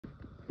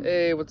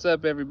Hey, what's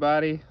up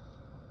everybody?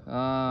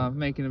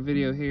 Making a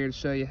video here to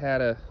show you how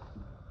to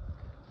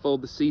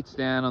fold the seats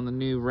down on the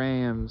new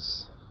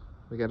Rams.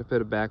 We got to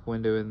put a back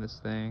window in this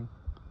thing.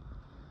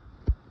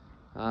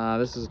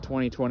 This is a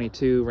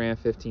 2022 Ram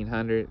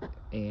 1500,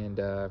 and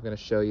I'm going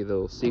to show you the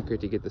little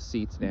secret to get the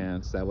seats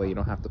down, so that way you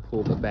don't have to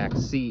pull the back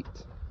seat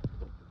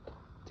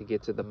to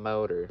get to the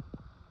motor.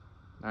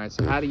 Alright,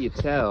 so how do you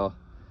tell?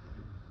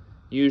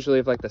 Usually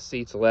if like the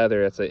seat's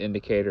leather, that's an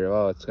indicator of,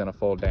 oh, it's going to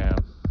fold down.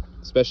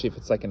 Especially if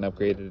it's like an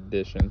upgraded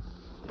edition.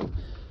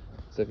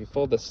 So if you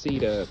fold the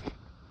seat up,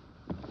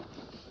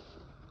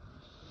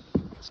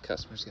 this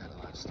customer's got a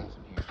lot of stuff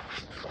in here.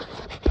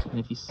 And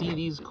if you see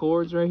these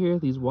cords right here,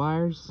 these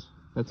wires,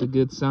 that's a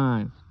good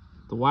sign.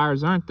 If the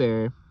wires aren't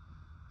there,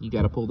 you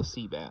got to pull the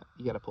seat out.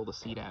 You got to pull the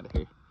seat out of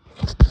here.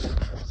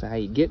 So how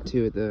you get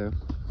to it though?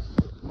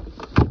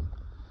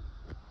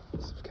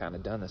 So I've kind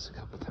of done this a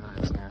couple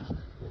times now.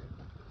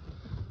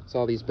 So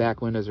all these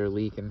back windows are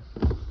leaking.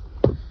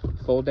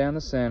 Fold down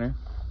the center,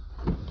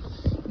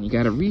 and you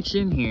got to reach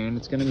in here, and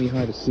it's going to be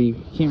hard to see.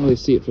 You can't really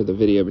see it for the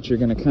video, but you're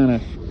going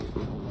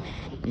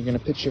to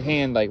put your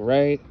hand like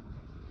right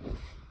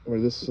where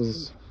this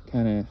was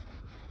kind of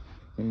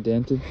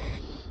indented.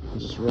 You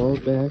just roll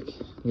it back.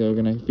 You're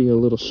going to feel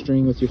a little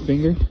string with your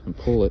finger and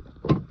pull it.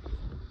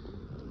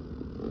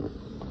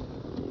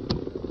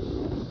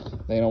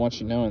 They don't want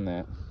you knowing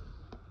that.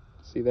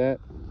 See that?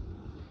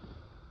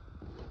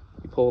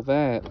 You pull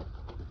that,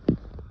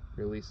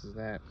 releases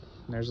that.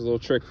 There's a little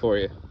trick for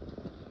you.